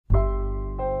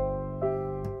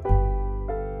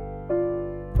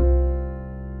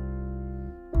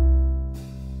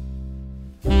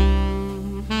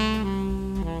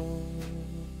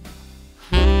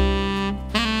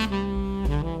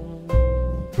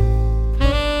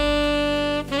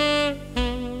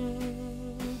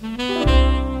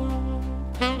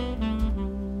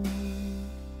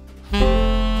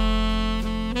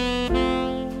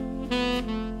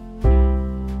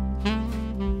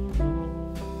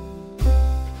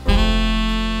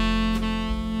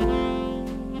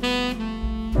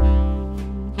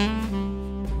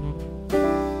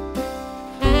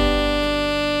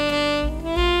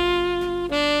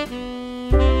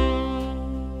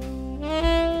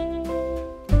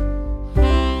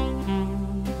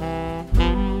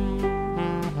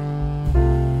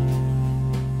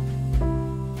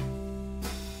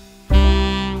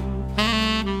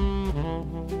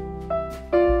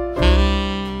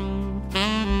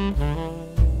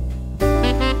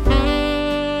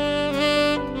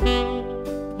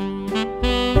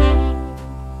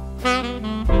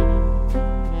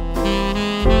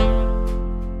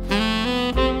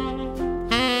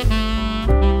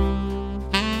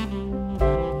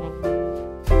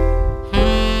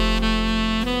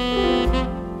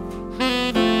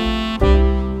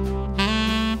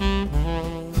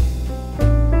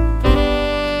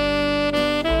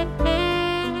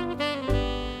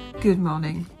Good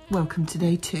morning, welcome to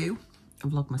day 2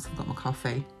 of Vlogmas. I've got my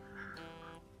coffee.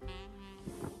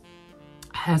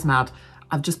 Hair's mad.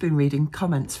 I've just been reading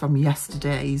comments from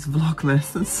yesterday's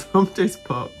Vlogmas and somebody's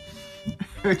put,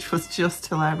 which was just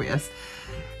hilarious.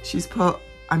 She's put,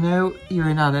 I know you're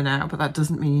in Anna now, but that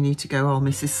doesn't mean you need to go all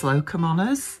Mrs. Slocum on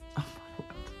us. Oh my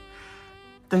word.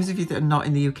 Those of you that are not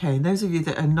in the UK and those of you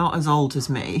that are not as old as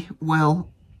me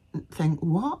will think,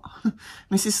 what?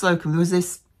 Mrs. Slocum, there was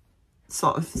this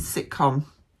sort of sitcom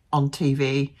on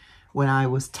TV when I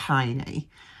was tiny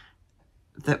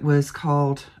that was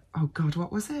called, oh God,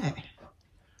 what was it?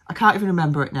 I can't even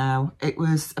remember it now. It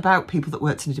was about people that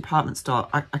worked in a department store.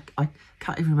 I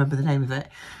can't even remember the name of it.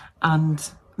 And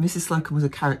Mrs. Slocum was a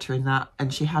character in that,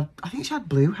 and she had, I think she had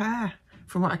blue hair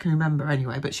from what I can remember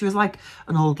anyway, but she was like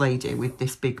an old lady with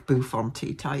this big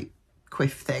bouffant type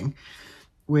quiff thing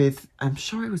with, I'm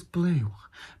sure it was blue.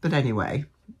 But anyway,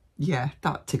 yeah,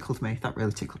 that tickled me. That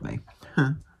really tickled me.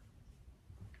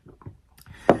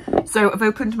 So I've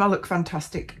opened my Look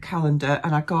Fantastic calendar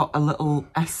and I got a little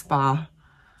Spa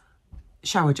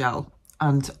shower gel,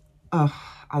 and oh,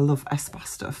 I love Spa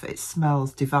stuff. It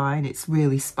smells divine. It's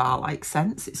really spa-like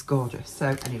scents. It's gorgeous.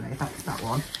 So anyway, that's that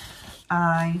one.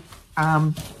 I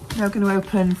am now going to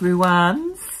open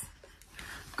Ruan's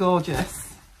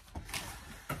gorgeous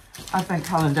advent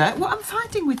calendar. What I'm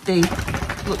finding with the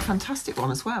Look Fantastic one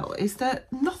as well is that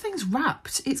nothing's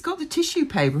wrapped. It's got the tissue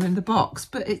paper in the box,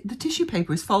 but the tissue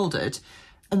paper is folded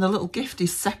and the little gift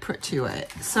is separate to it.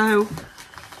 So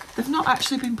they've not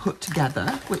actually been put together,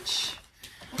 which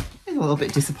is a little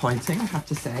bit disappointing, I have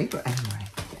to say. But anyway,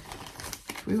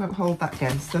 we won't hold that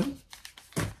against them.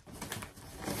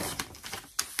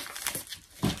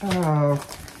 Oh,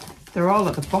 they're all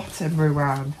at the bottom,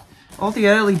 Ruan. All the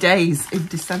early days in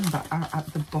December are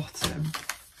at the bottom.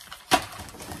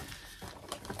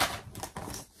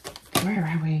 Where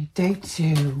are we? Day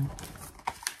 2.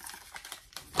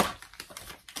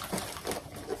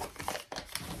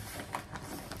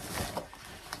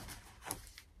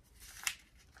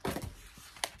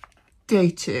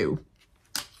 Day 2.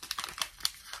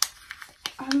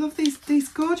 I love these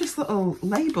gorgeous little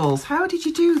labels. How did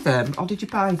you do them, or did you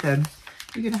buy them?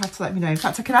 You're going to have to let me know. In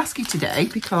fact, I can ask you today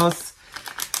because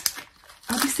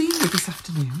I'll be seeing you this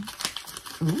afternoon.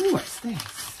 Ooh, what's this?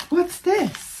 What's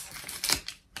this?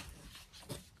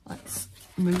 Let's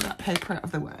move that paper out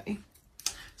of the way.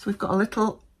 So we've got a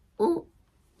little, oh,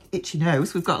 itchy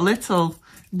nose. We've got a little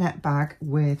net bag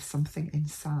with something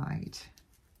inside.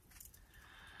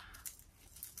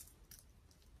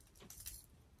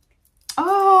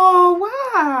 Oh,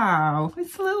 wow.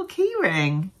 It's a little key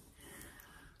ring.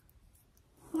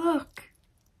 Look,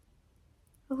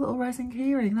 a little resin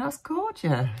keyring. That's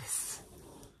gorgeous.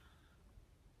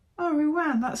 Oh,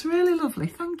 Ruan, that's really lovely.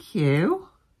 Thank you.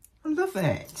 I love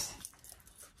it.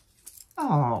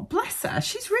 Oh, bless her.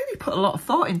 She's really put a lot of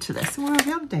thought into this, and we're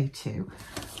already on day 2.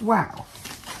 Wow.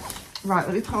 Right,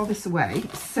 let me pull this away.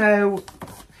 So,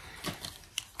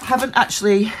 I haven't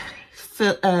actually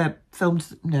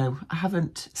filmed, no, I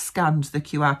haven't scanned the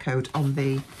QR code on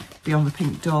the Beyond the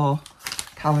Pink Door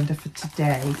calendar for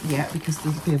today yet, because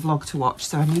there'll be a vlog to watch,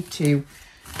 so I need to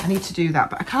do that,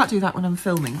 but I can't do that when I'm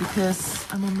filming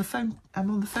because I'm on the phone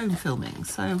filming.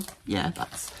 So yeah,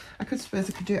 I suppose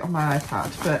I could do it on my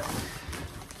iPad, but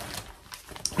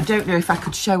I don't know if I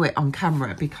could show it on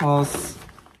camera because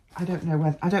I don't know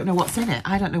what's in it.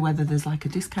 I don't know whether there's like a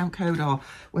discount code or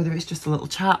whether it's just a little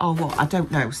chat or what. I don't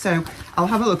know, so I'll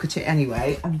have a look at it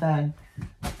anyway and then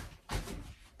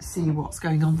see what's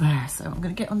going on there. So I'm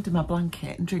going to get under my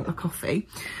blanket and drink my coffee.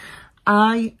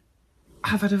 I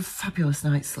have had a fabulous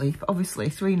night's sleep. Obviously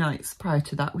 3 nights prior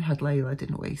to that we had Layla,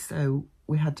 didn't we? So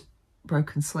we had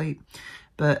broken sleep,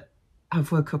 but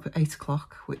I've woke up at 8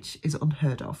 o'clock, which is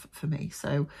unheard of for me.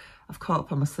 So I've caught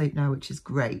up on my sleep now, which is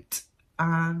great.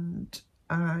 But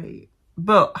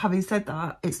having said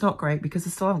that, it's not great because I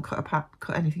still haven't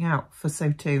cut anything out for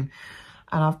So Soon,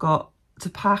 and I've got to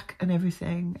pack and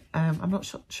everything. I'm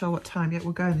not sure what time yet.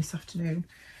 We're going this afternoon,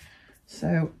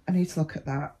 so I need to look at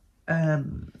that.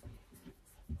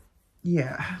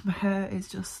 Yeah, my hair is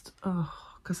just, oh,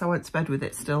 because I went to bed with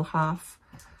it still half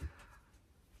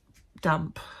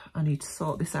damp. I need to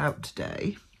sort this out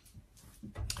today.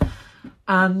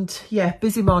 And yeah,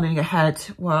 busy morning ahead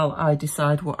while I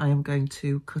decide what I am going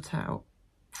to cut out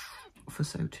for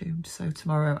So Soon, so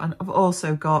tomorrow. And I've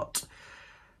also got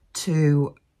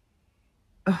to,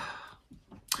 when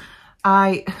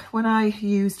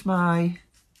I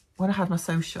had my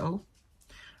social,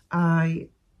 I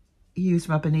used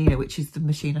my Bonina, which is the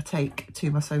machine I take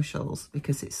to my socials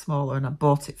because it's smaller and I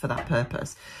bought it for that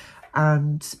purpose.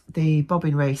 and the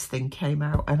bobbin race thing came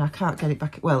out and I can't get it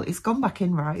back. Well, it's gone back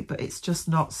in right, but it's just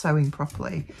not sewing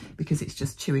properly because it's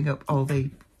just chewing up all the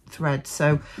thread.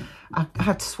 So I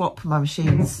had to swap my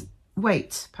machines.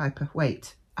 Wait, Piper,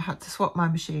 wait. I had to swap my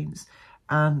machines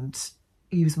and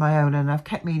use my own, and I've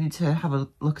kept meaning to have a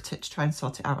look at it to try and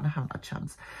sort it out, and I haven't had a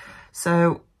chance.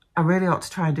 So I really ought to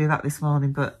try and do that this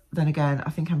morning, but then again, I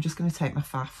think I'm just going to take my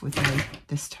faff with me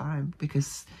this time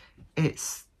because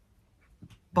it's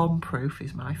bomb-proof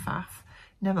is my faff.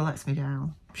 Never lets me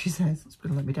down, she says. It's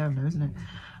going to let me down now, isn't it?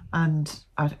 And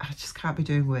I just can't be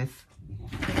doing with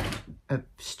a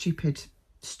stupid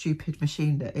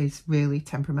machine that is really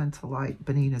temperamental like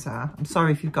Bernina's are. I'm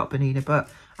sorry if you've got Bernina, but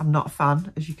I'm not a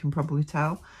fan, as you can probably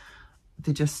tell.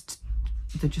 They're just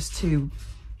too,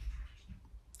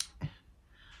 I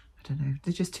don't know,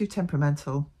 they're just too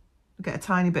temperamental. I get a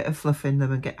tiny bit of fluff in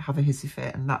them and have a hissy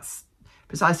fit, and that's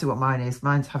precisely what mine is.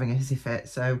 Mine's having a hissy fit,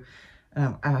 so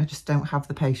I just don't have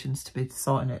the patience to be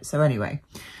sorting it. So anyway,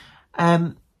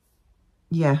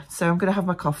 yeah, so I'm going to have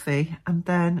my coffee and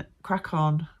then crack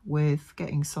on with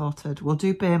getting sorted. We'll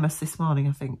do Burmese this morning,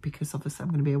 I think, because obviously I'm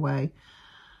going to be away.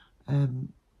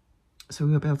 So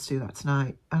we won't be able to do that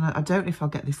tonight. And I don't know if I'll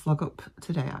get this vlog up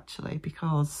today, actually,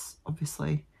 because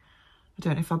obviously I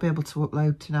don't know if I'll be able to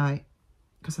upload tonight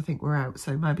because I think we're out.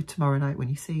 So maybe tomorrow night when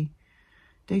you see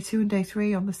day 2 and day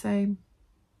 3 on the same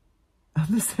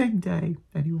day.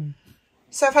 Anyway.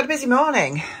 So I've had a busy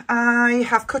morning. I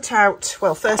have cut out,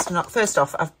 well, first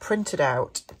off, I've printed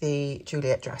out the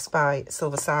Juliet dress by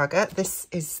Silver Saga. This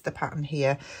is the pattern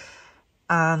here,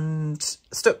 and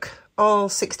stuck all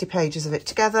 60 pages of it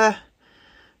together,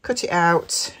 cut it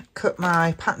out, cut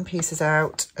my pattern pieces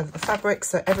out of the fabric.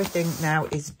 So everything now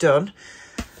is done.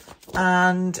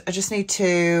 And I just need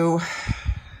to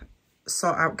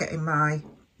sort out getting my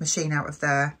machine out of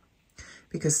there,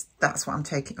 because that's what I'm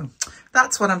taking.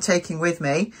 That's what I'm taking with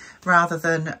me rather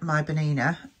than my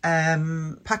Bernina.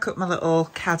 Pack up my little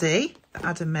caddy that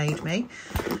Adam made me,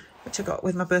 which I got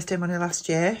with my birthday money last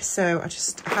year. So I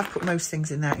have put most things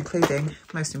in there, including,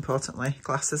 most importantly,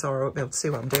 glasses, or I won't be able to see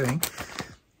what I'm doing.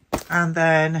 And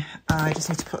then I just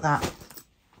need to put that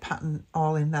pattern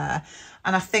all in there.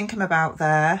 And I think I'm about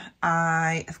there.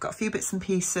 I've got a few bits and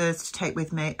pieces to take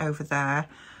with me over there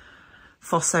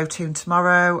for Sew Tune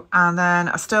tomorrow, and then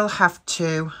I still have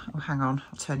to, oh hang on,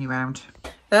 I'll turn you around.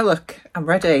 There, look, I'm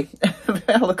ready.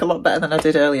 I look a lot better than I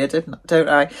did earlier, don't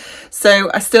I? So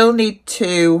I still need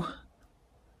to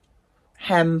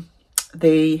hem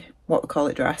the, what we call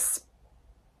it, dress,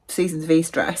 Seasons of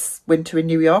East dress, Winter in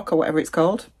New York, or whatever it's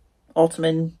called, Autumn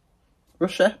in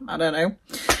Russia, I don't know.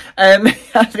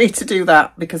 I need to do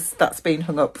that because that's been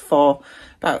hung up for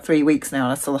about 3 weeks now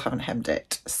and I still haven't hemmed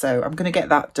it. So I'm going to get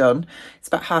that done. It's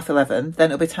about 11:30. Then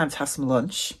it'll be time to have some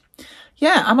lunch.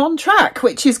 Yeah, I'm on track,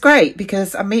 which is great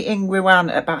because I'm meeting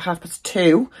Ruan at about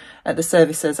 2:30 at the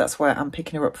services. That's where I'm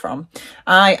picking her up from.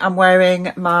 I am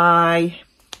wearing my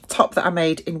top that I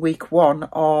made in week 1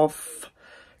 of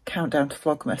Countdown to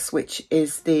Vlogmas, which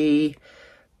is the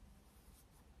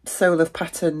Soul of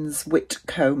Patterns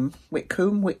Whitcomb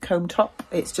top.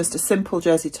 It's just a simple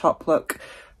jersey top look.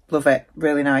 Love it,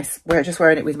 really nice. We're just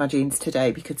wearing it with my jeans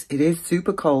today because it is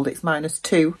super cold. It's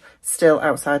 -2 still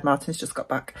outside. Martin's just got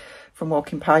back from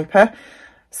walking Piper,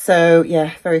 so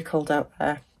yeah, very cold out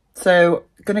there. So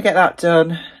gonna get that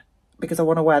done because I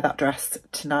want to wear that dress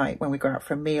tonight when we go out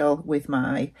for a meal with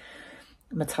my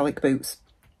metallic boots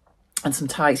and some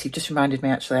tights. You've just reminded me,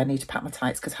 actually, I need to pack my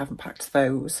tights because I haven't packed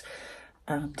those.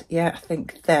 And yeah, I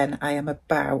think then I am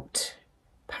about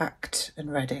packed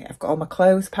and ready. I've got all my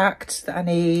clothes packed that I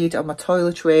need, all my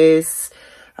toiletries.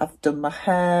 I've done my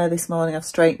hair this morning. I've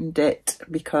straightened it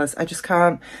because I just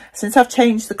can't, since I've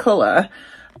changed the colour,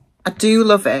 I do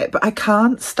love it, but I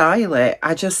can't style it.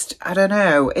 I don't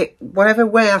know. Whatever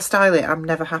way I style it, I'm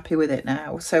never happy with it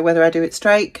now. So whether I do it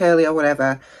straight, curly or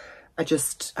whatever, I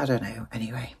don't know.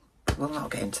 Anyway, we'll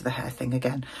not get into the hair thing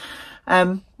again.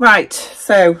 Right,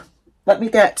 so let me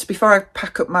get, before I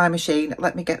pack up my machine,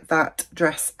 let me get that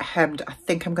dress hemmed. I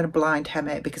think I'm going to blind hem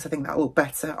it because I think that'll look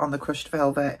better on the crushed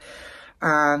velvet.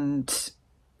 And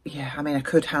yeah, I mean, I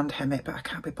could hand hem it, but I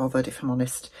can't be bothered if I'm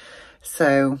honest.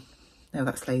 So no,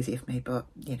 that's lazy of me, but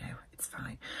you know, it's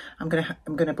fine. I'm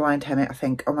gonna blind hem it, I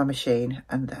think, on my machine,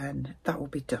 and then that will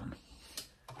be done.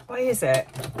 Why is it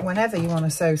whenever you want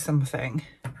to sew something,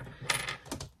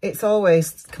 it's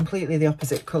always completely the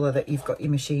opposite colour that you've got your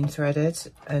machine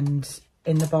threaded and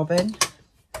in the bobbin?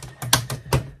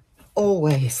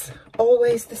 Always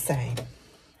the same.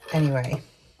 Anyway,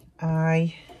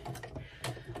 I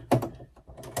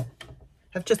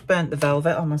have just burnt the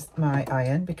velvet on my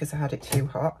iron because I had it too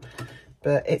hot.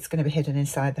 but it's going to be hidden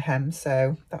inside the hem,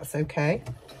 so that's okay.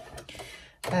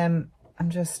 I'm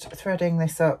just threading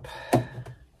this up.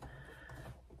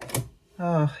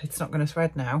 Oh, it's not going to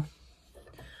thread now.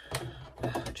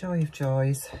 Joy of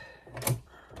joys.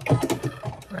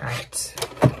 Right,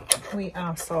 we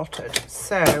are sorted.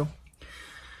 So,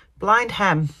 blind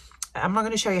hem. I'm not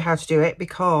going to show you how to do it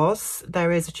because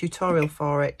there is a tutorial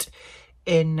for it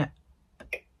in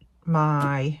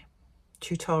my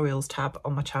tutorials tab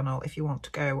on my channel if you want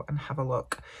to go and have a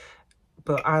look.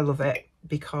 But I love it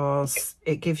because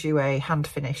it gives you a hand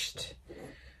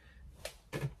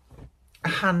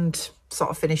sort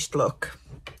of finished look,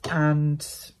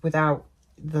 and without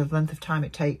the length of time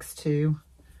it takes to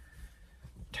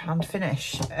hand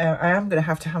finish. I am going to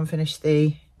have to hand finish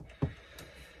the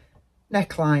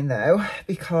neckline though,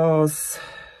 because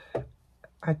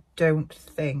I don't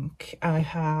think I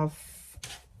have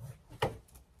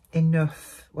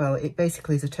enough. Well, it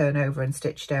basically is a turn over and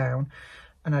stitch down,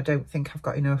 and I don't think I've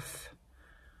got enough.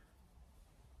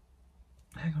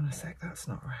 Hang on a sec, that's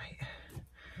not right.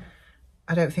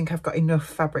 I don't think I've got enough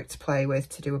fabric to play with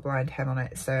to do a blind hem on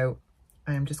it, so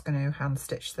I am just going to hand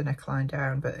stitch the neckline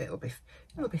down, but it'll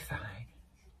be fine.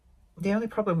 The only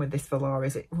problem with this velour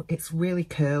is it's really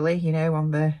curly, you know,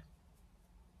 on the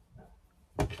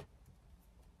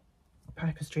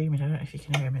Piper's dreaming. I don't know if you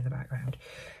can hear him in the background.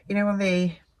 You know, on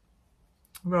the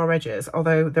raw edges,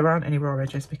 although there aren't any raw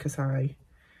edges because I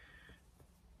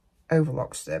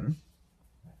overlocked them,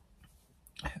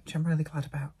 which I'm really glad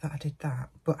about that I did that.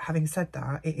 But having said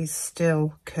that, it is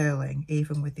still curling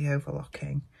even with the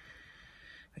overlocking,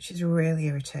 which is really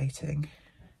irritating.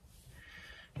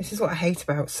 This is what I hate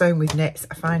about sewing with knits.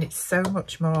 I find it so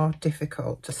much more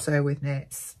difficult to sew with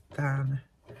knits than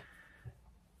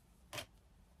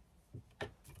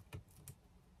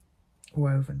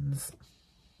wovens.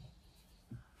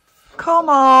 Come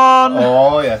on!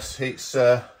 Oh yes, it's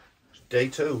day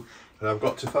 2 and I've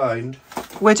got to find...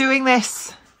 We're doing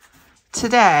this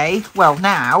today, well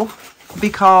now,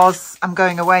 because I'm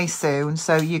going away soon,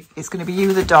 so it's going to be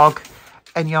you, the dog,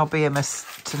 and your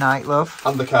BMS tonight, love.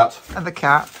 And the cat. And the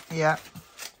cat, yeah.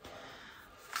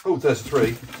 Oh, there's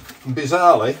 3. And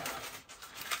bizarrely,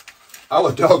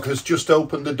 our dog has just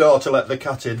opened the door to let the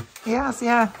cat in. He has,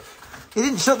 yeah. He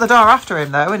didn't shut the door after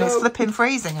him though, and it's flipping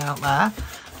freezing out there.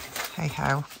 Hey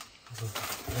ho.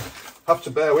 Have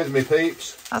to bear with me,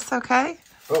 peeps. That's okay.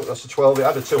 Oh, that's a 12. It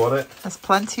had a 2 on it. There's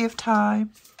plenty of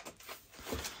time.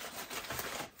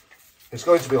 It's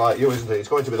going to be like you, isn't it? It's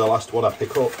going to be the last one I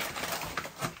pick up.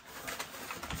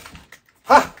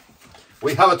 Ha!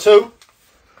 We have a 2.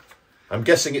 I'm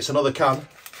guessing it's another can.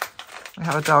 We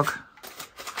have a dog.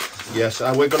 Yes,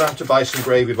 and we're going to have to buy some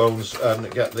gravy bones and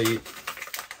get the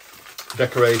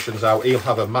decorations out. He'll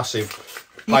have a massive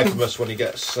Pipermas when he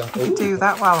gets... you can do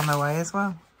that while I'm away as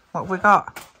well. What have we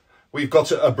got? We've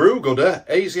got a Brew Gooder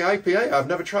Hazy IPA. I've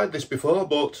never tried this before,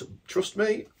 but trust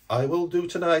me, I will do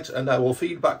tonight and I will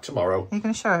feed back tomorrow. Are you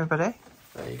going to show everybody?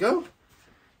 There you go.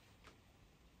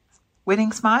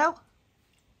 Winning smile?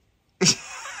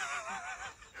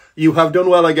 You have done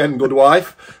well again, good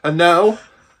wife. And now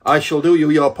I shall do you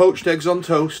your poached eggs on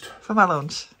toast. For my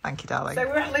lunch. Thank you, darling. So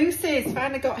we're at Lucy's.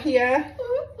 Finally got here.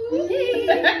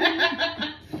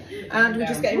 And we're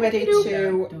just getting ready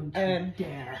to...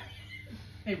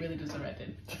 It really does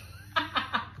already.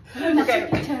 Okay.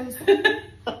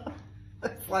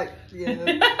 It's like, yeah.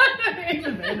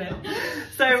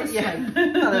 So, yeah.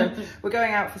 Hello. We're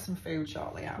going out for some food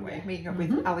shortly, aren't we? Meeting up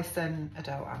with Alison,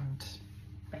 Adele and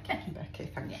Becky,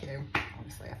 thank you.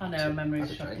 Obviously, I know,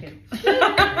 memory's shocking.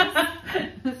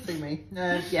 See me.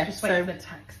 Yeah, just waiting for the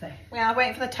taxi. We are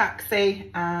waiting for the taxi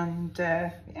and,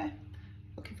 yeah.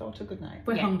 Looking forward to a good night.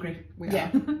 We're hungry. We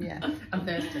are. Yeah. I'm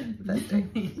thirsty. Look who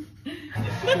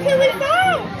we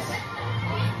found!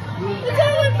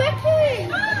 Adele and Becky!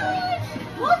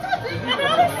 What's happening? And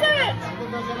Alison!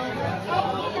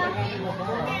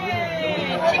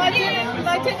 Oh,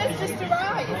 my dinner's just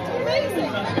arrived.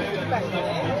 Amazing. That's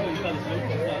good.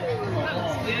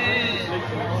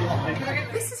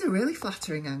 This is a really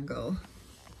flattering angle.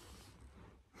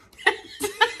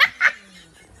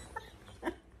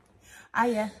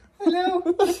 Hiya. Hello.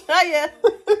 Hiya.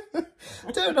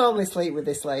 I don't normally sleep with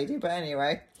this lady, but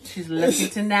anyway. She's lucky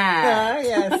tonight.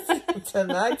 Yes.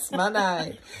 Tonight's my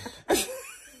night.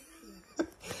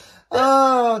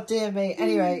 Oh, dear me.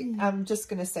 Anyway, I'm just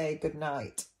going to say good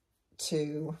night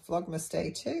to Vlogmas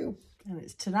Day 2. And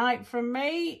it's tonight from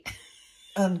me.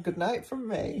 And good night from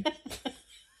me.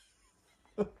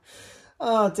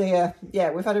 Oh dear.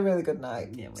 Yeah, we've had a really good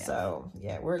night. Yeah, we have. So,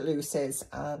 yeah, we're at Lucy's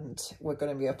and we're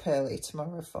going to be up early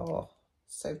tomorrow for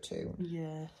so too.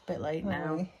 Yeah, a bit late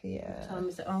now. Yeah. What time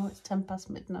is it? Oh, it's 10 past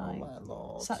midnight. Oh my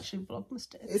lord. It's actually Vlogmas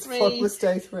Day 3. It's Vlogmas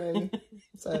Day 3.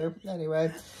 So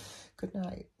anyway, good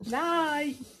night.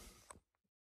 Night.